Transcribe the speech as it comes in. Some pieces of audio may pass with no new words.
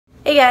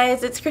Hey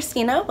guys, it's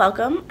Christina.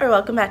 Welcome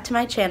back to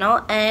my channel,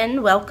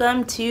 and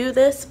welcome to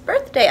this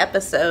birthday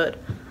episode.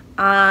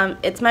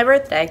 It's my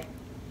birthday.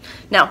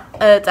 No,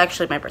 it's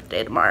actually my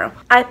birthday tomorrow.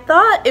 I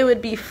thought it would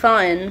be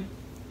fun,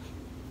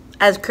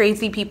 as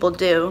crazy people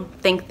do,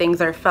 think things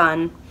are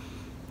fun,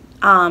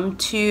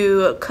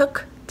 to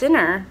cook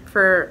dinner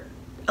for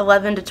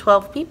 11 to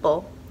 12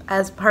 people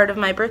as part of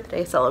my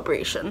birthday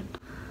celebration.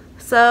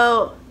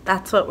 So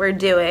that's what we're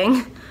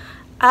doing.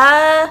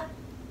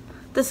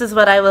 This is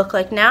what I look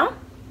like now.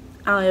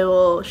 I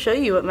will show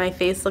you what my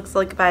face looks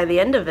like by the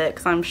end of it,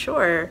 because I'm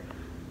sure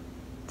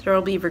there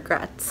will be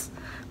regrets.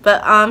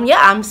 But yeah,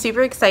 I'm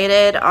super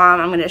excited.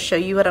 I'm going to show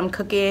you what I'm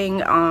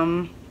cooking,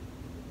 and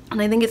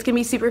I think it's going to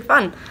be super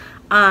fun.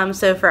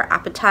 So for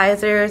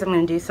appetizers, I'm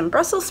going to do some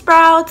Brussels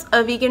sprouts,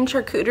 a vegan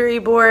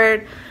charcuterie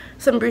board,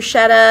 some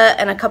bruschetta,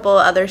 and a couple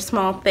other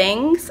small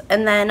things.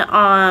 And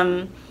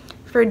then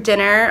for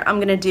dinner, I'm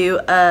going to do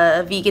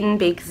a vegan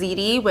baked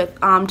ziti with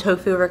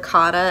tofu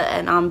ricotta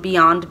and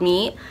Beyond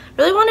Meat.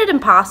 Really wanted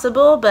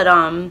Impossible, but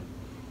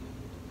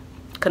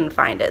couldn't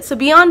find it. So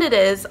Beyond it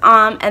is.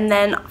 And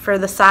then for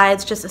the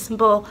sides, just a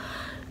simple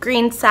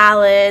green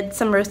salad,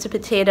 some roasted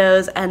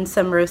potatoes, and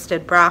some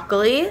roasted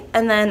broccoli.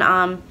 And then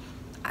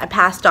I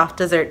passed off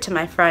dessert to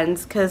my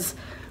friends, because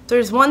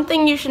there's one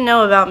thing you should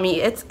know about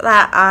me. It's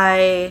that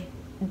I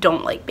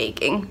don't like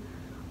baking.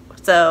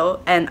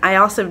 So, and I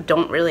also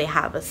don't really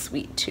have a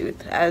sweet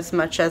tooth as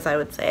much as I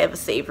would say I have a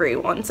savory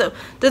one. So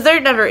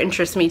dessert never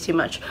interests me too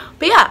much.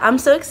 But yeah, I'm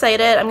so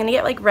excited. I'm gonna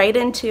get like right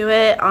into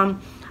it.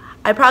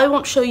 I probably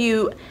won't show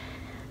you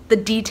the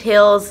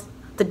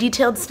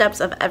detailed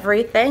steps of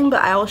everything,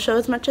 but I will show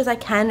as much as I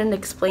can and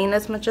explain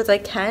as much as I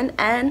can.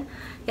 And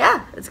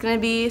yeah, it's gonna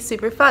be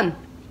super fun.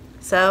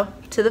 So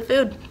to the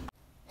food.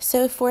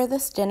 So for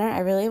this dinner, I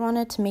really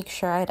wanted to make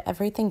sure I had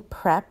everything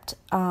prepped,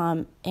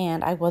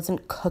 and I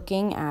wasn't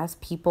cooking as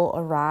people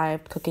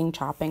arrived, cooking,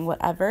 chopping,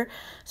 whatever.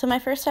 So my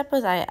first step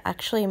was I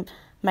actually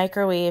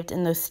microwaved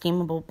in those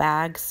steamable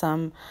bags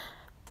some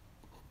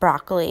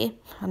broccoli.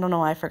 I don't know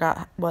why I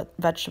forgot what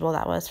vegetable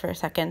that was for a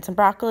second. Some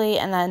broccoli,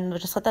 and then we'll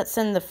just let that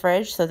sit in the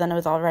fridge, so then it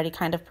was already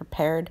kind of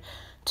prepared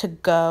to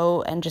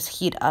go and just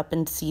heat up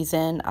and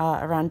season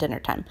around dinner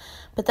time.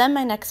 But then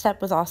my next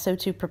step was also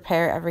to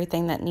prepare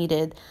everything that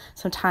needed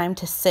some time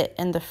to sit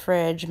in the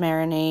fridge,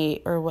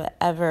 marinate, or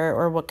whatever,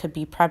 or what could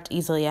be prepped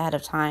easily ahead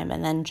of time,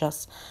 and then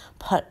just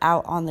put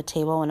out on the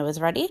table when it was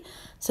ready.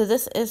 So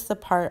this is the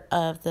part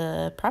of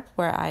the prep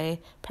where I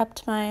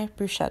prepped my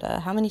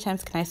bruschetta. How many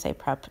times can I say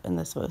prep in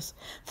this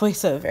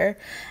voiceover?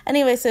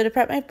 Anyway, so to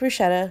prep my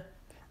bruschetta,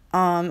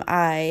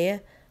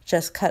 I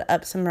just cut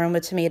up some Roma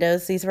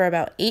tomatoes. These were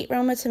about 8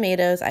 Roma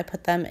tomatoes. I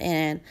put them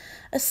in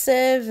a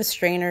sieve, a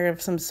strainer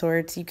of some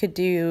sorts. You could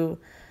do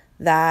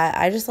that.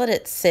 I just let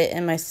it sit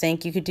in my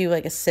sink. You could do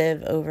like a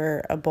sieve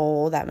over a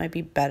bowl. That might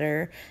be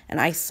better. And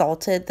I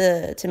salted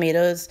the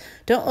tomatoes.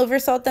 Don't over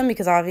salt them,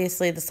 because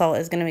obviously the salt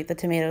is going to make the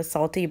tomatoes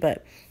salty,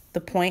 but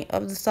the point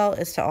of the salt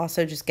is to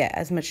also just get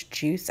as much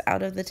juice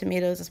out of the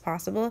tomatoes as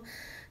possible.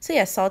 So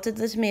yeah, salted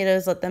the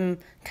tomatoes, let them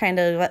kind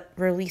of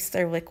release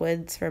their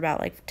liquids for about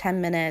like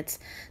 10 minutes.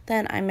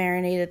 Then I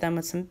marinated them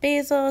with some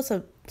basil,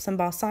 so some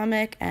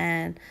balsamic,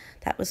 and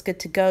that was good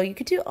to go. You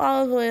could do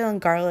olive oil and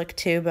garlic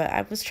too, but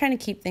I was trying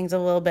to keep things a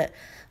little bit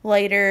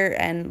lighter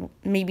and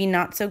maybe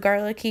not so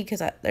garlicky,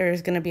 because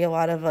there's going to be a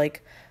lot of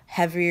like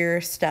heavier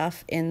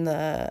stuff in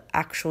the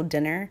actual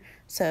dinner.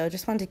 So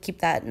just wanted to keep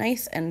that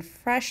nice and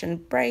fresh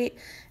and bright.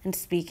 And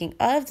speaking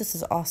of, this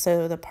is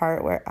also the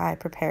part where I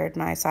prepared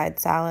my side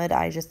salad.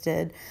 I just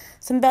did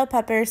some bell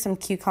peppers, some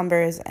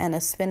cucumbers, and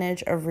a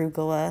spinach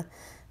arugula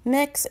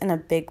mix in a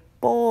big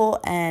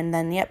bowl. And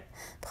then, yep,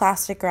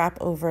 plastic wrap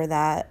over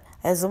that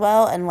as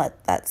well, and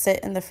let that sit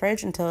in the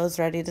fridge until it was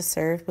ready to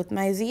serve with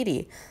my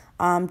ziti.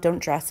 Don't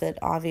dress it,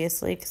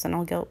 obviously, because then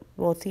I'll get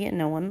wilty and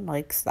no one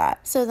likes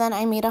that. So then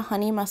I made a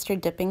honey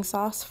mustard dipping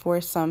sauce for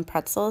some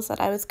pretzels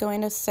that I was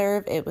going to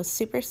serve. It was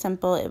super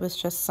simple. It was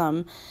just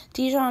some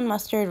Dijon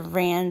mustard,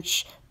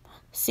 ranch,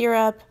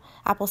 syrup,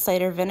 apple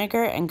cider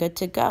vinegar, and good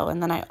to go.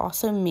 And then I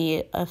also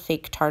made a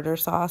fake tartar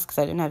sauce, because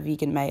I didn't have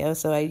vegan mayo,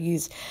 so I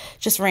used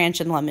just ranch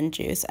and lemon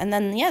juice. And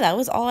then, yeah, that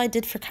was all I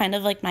did for kind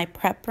of like my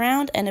prep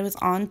round, and it was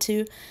on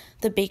to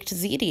the baked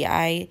ziti.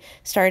 I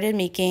started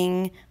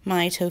making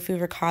my tofu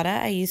ricotta.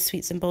 I use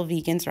Sweet Simple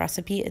Vegan's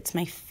recipe. It's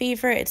my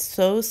favorite. It's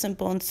so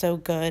simple and so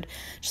good.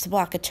 Just a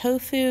block of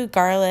tofu,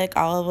 garlic,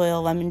 olive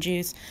oil, lemon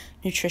juice,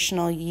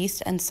 nutritional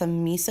yeast, and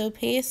some miso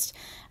paste,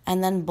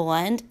 and then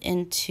blend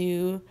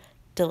into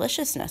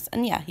deliciousness.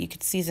 And yeah, you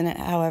could season it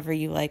however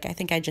you like. I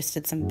think I just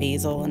did some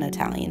basil and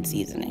Italian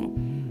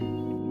seasoning.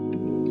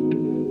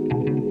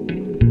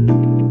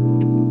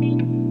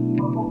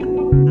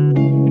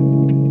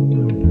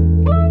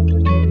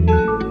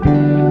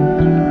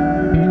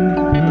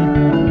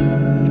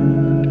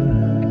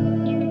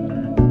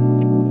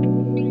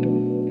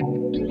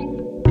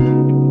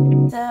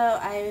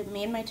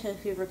 My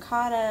tofu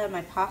ricotta,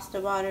 my pasta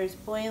water is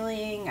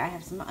boiling, I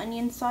have some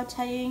onions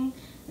sauteing,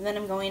 and then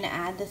I'm going to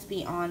add this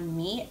Beyond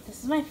Meat.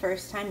 This is my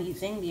first time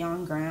using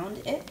Beyond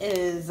Ground. It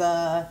is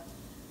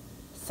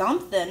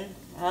something.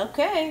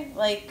 Okay,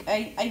 like,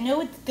 I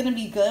know it's gonna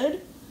be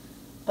good,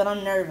 but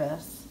I'm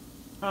nervous.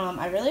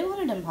 I really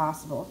wanted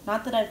Impossible.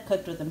 Not that I've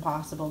cooked with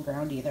Impossible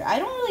ground either. I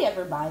don't really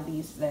ever buy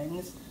these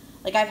things.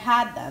 Like, I've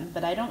had them,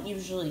 but I don't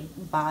usually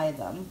buy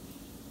them,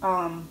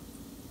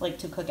 like,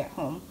 to cook at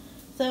home.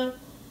 So,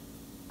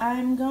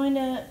 I'm going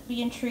to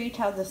be intrigued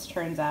how this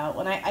turns out.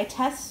 When I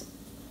tested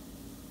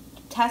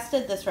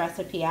this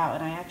recipe out,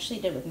 and I actually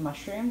did with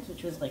mushrooms,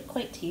 which was, like,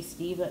 quite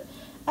tasty, but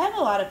I have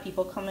a lot of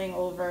people coming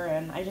over,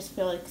 and I just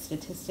feel like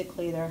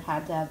statistically there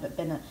had to have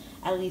been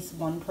at least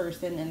one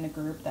person in the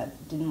group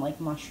that didn't like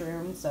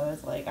mushrooms, so I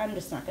was like, I'm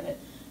just not going to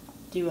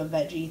do a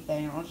veggie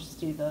thing. I'll just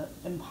do the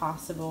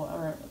Impossible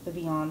or the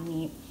Beyond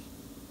Meat.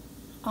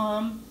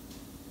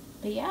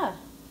 But yeah,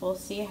 we'll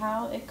see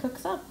how it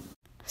cooks up.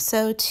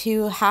 So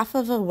to half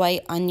of a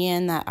white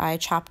onion that I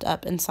chopped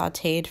up and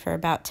sauteed for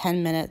about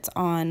 10 minutes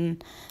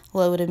on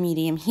low to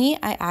medium heat,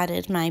 I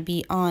added my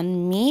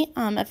Beyond Meat.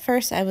 At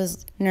first I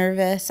was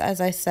nervous,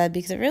 as I said,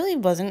 because it really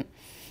wasn't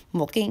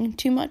looking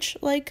too much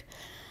like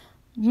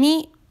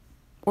meat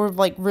or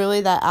like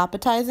really that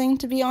appetizing,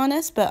 to be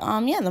honest. But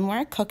yeah, the more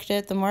I cooked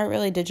it, the more it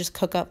really did just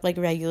cook up like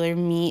regular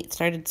meat. It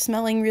started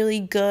smelling really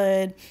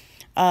good.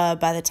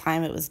 By the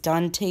time it was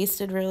done,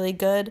 tasted really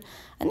good.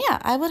 And yeah,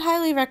 I would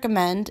highly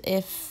recommend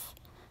if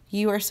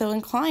you are so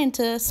inclined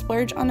to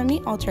splurge on a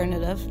meat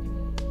alternative.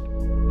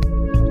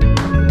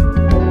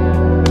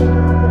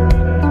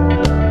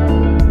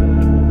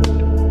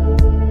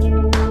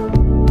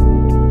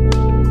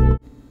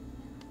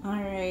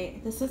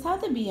 Alright, this is how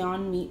the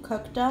Beyond Meat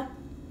cooked up.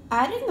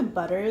 Adding the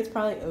butter is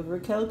probably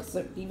overkill because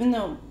even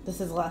though this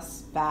is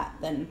less fat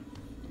than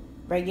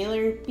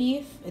regular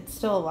beef, it's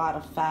still a lot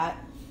of fat.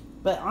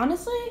 But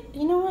honestly,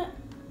 you know what?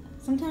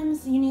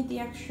 Sometimes you need the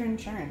extra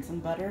insurance,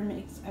 and butter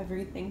makes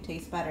everything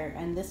taste better.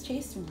 And this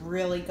tastes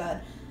really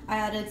good. I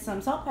added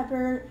some salt,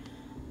 pepper,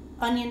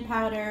 onion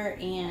powder,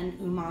 and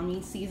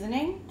umami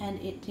seasoning, and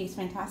it tastes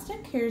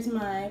fantastic. Here's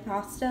my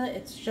pasta.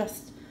 It's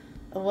just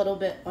a little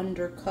bit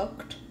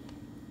undercooked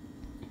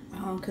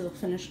because it'll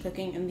finish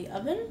cooking in the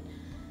oven.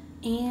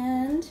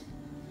 And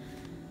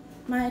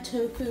my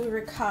tofu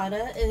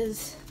ricotta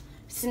is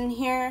sitting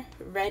here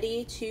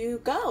ready to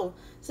go.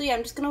 So yeah,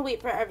 I'm just gonna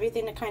wait for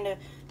everything to kind of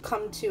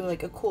come to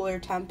like a cooler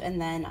temp and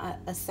then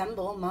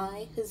assemble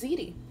my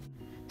ziti.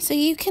 So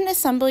you can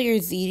assemble your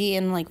ziti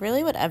in like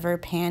really whatever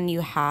pan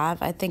you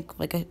have. I think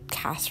like a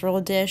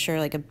casserole dish or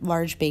like a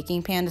large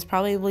baking pan is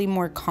probably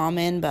more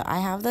common, but I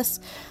have this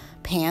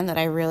pan that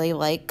I really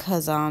like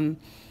because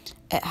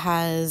it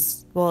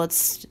has, well,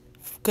 it's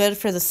good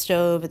for the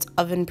stove, it's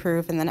oven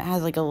proof, and then it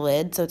has like a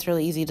lid, so it's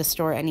really easy to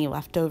store any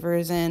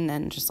leftovers in,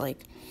 and just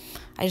like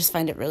I just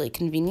find it really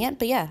convenient.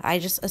 But yeah, I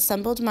just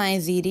assembled my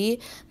ziti.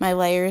 My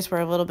layers were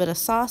a little bit of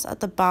sauce at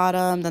the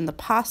bottom, then the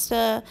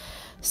pasta,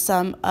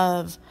 some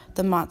of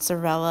the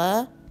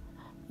mozzarella,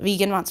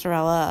 vegan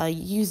mozzarella.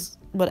 Use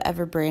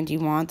whatever brand you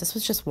want. This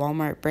was just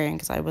Walmart brand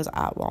because I was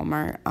at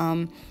Walmart.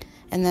 And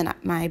then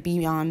my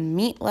Beyond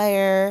Meat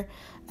layer,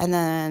 and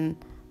then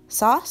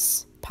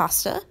sauce,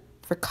 pasta,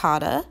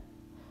 ricotta,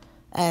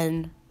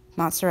 and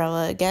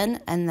mozzarella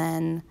again, and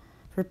then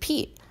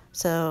repeat.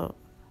 So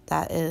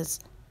that is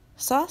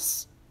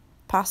sauce,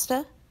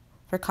 pasta,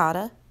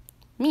 ricotta,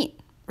 meat,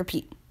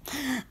 repeat.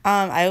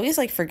 I always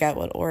like forget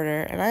what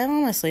order, and I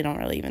honestly don't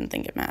really even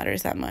think it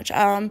matters that much.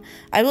 I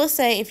will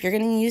say if you're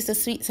going to use the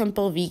Sweet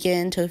Simple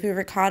Vegan tofu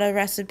ricotta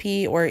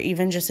recipe, or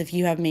even just if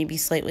you have maybe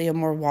slightly a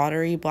more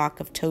watery block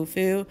of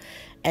tofu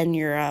and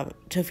your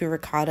tofu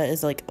ricotta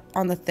is like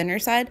on the thinner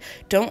side,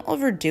 don't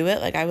overdo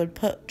it. Like I would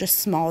put just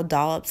small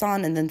dollops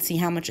on and then see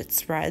how much it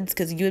spreads,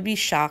 because you would be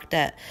shocked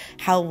at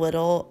how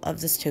little of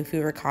this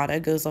tofu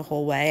ricotta goes the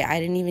whole way. I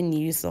didn't even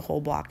use the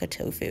whole block of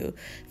tofu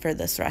for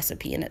this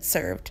recipe, and it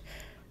served,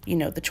 you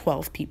know, the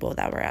 12 people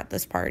that were at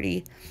this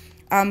party.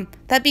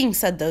 That being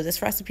said, though,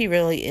 this recipe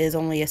really is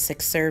only a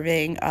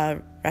 6-serving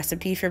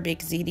recipe for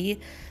baked ziti,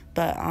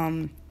 but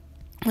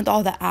with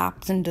all the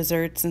apps and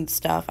desserts and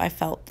stuff, I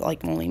felt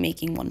like only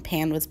making one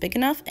pan was big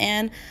enough,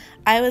 and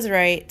I was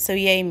right, so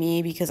yay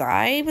me, because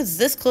I was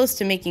this close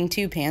to making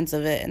 2 pans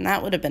of it, and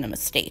that would have been a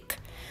mistake.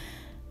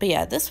 But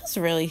yeah, this was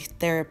really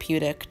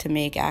therapeutic to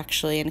make,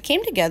 actually, and it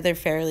came together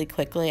fairly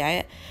quickly.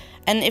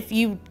 And if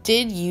you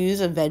did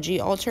use a veggie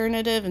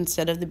alternative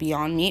instead of the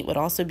Beyond Meat, would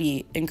also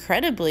be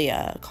incredibly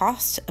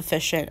cost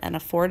efficient and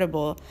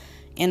affordable,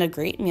 and a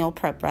great meal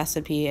prep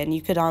recipe. And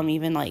you could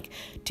even like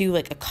do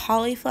like a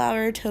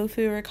cauliflower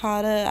tofu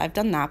ricotta. I've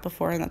done that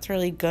before, and that's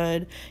really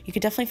good. You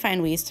could definitely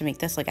find ways to make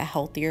this like a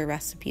healthier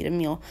recipe to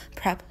meal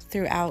prep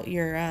throughout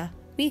your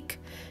week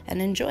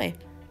and enjoy.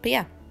 But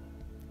yeah,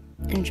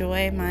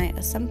 enjoy my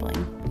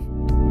assembling.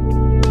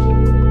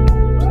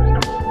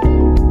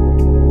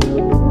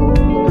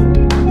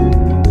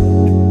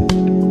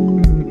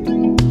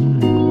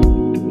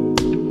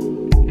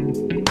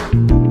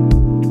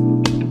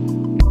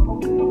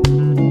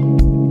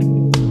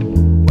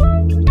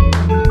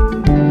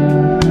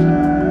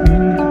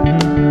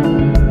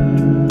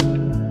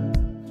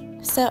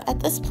 So at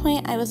this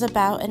point, I was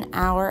about an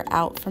hour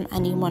out from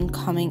anyone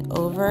coming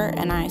over,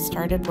 and I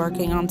started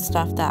working on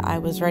stuff that I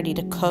was ready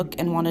to cook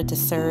and wanted to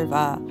serve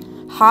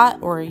hot,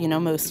 or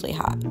mostly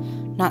hot,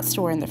 not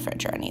store in the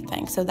fridge or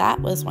anything. So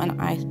that was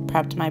when I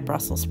prepped my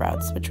Brussels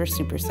sprouts, which were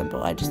super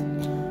simple. I just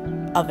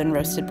oven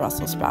roasted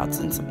Brussels sprouts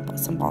and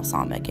some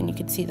balsamic, and you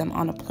could see them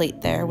on a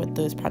plate there with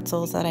those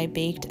pretzels that I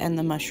baked and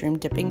the mushroom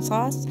dipping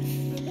sauce.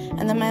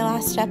 And then my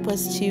last step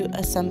was to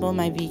assemble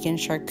my vegan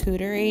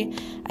charcuterie.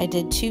 I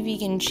did 2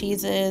 vegan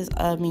cheeses,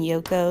 a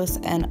Miyokos,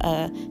 and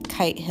a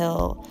Kite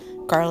Hill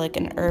garlic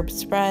and herb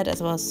spread,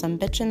 as well as some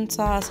bitchin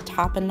sauce,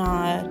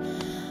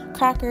 tapenade,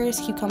 crackers,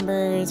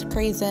 cucumbers,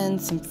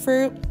 craisins, some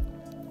fruit,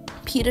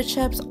 pita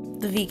chips.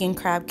 The vegan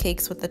crab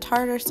cakes with the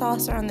tartar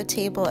sauce are on the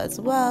table as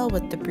well,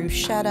 with the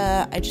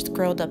bruschetta. I just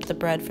grilled up the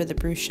bread for the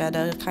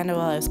bruschetta kind of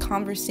while I was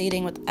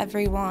conversating with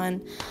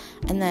everyone.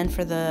 And then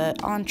for the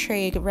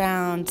entree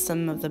round,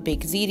 some of the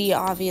baked ziti,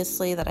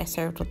 obviously, that I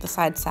served with the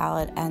side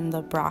salad and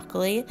the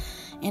broccoli,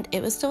 and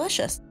it was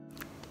delicious.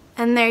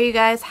 And there you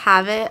guys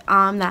have it.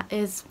 That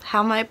is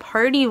how my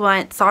party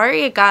went.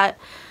 Sorry it got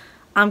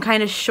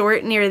kind of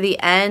short near the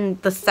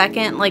end. The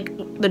second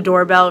the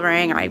doorbell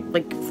rang, I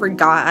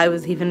forgot I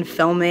was even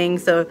filming,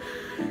 so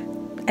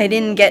I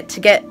didn't get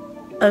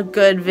a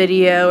good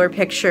video or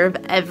picture of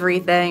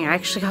everything. I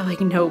actually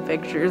got no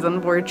pictures,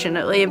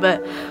 unfortunately,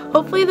 but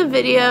hopefully the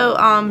video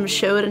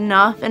showed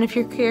enough. And if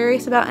you're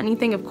curious about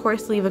anything, of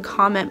course leave a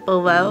comment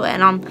below.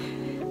 And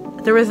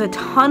there was a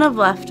ton of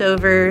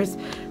leftovers.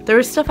 There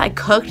was stuff I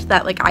cooked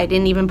that I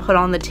didn't even put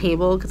on the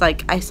table because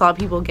I saw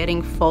people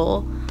getting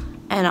full,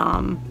 and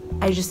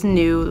I just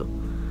knew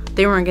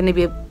they weren't going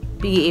to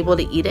be able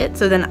to eat it.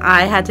 So then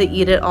I had to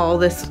eat it all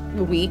this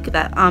week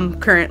that I'm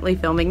currently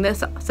filming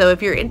this. So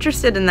if you're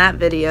interested in that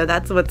video,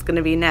 that's what's going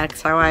to be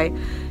next, how I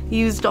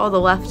used all the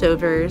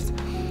leftovers.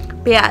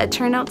 But yeah, it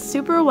turned out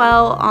super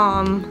well.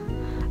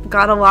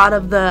 Got a lot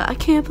of the "I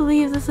can't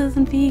believe this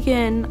isn't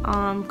vegan"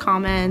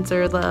 comments,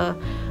 or the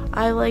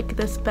 "I like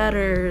this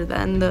better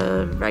than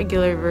the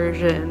regular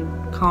version"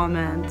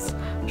 comments,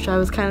 which I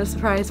was kind of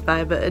surprised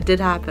by, but it did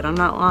happen, I'm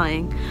not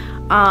lying.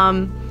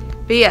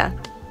 But yeah,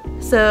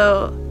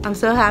 so I'm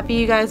so happy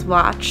you guys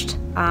watched,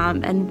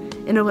 and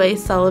in a way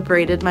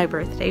celebrated my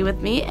birthday with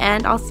me,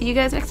 and I'll see you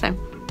guys next time.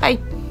 Bye!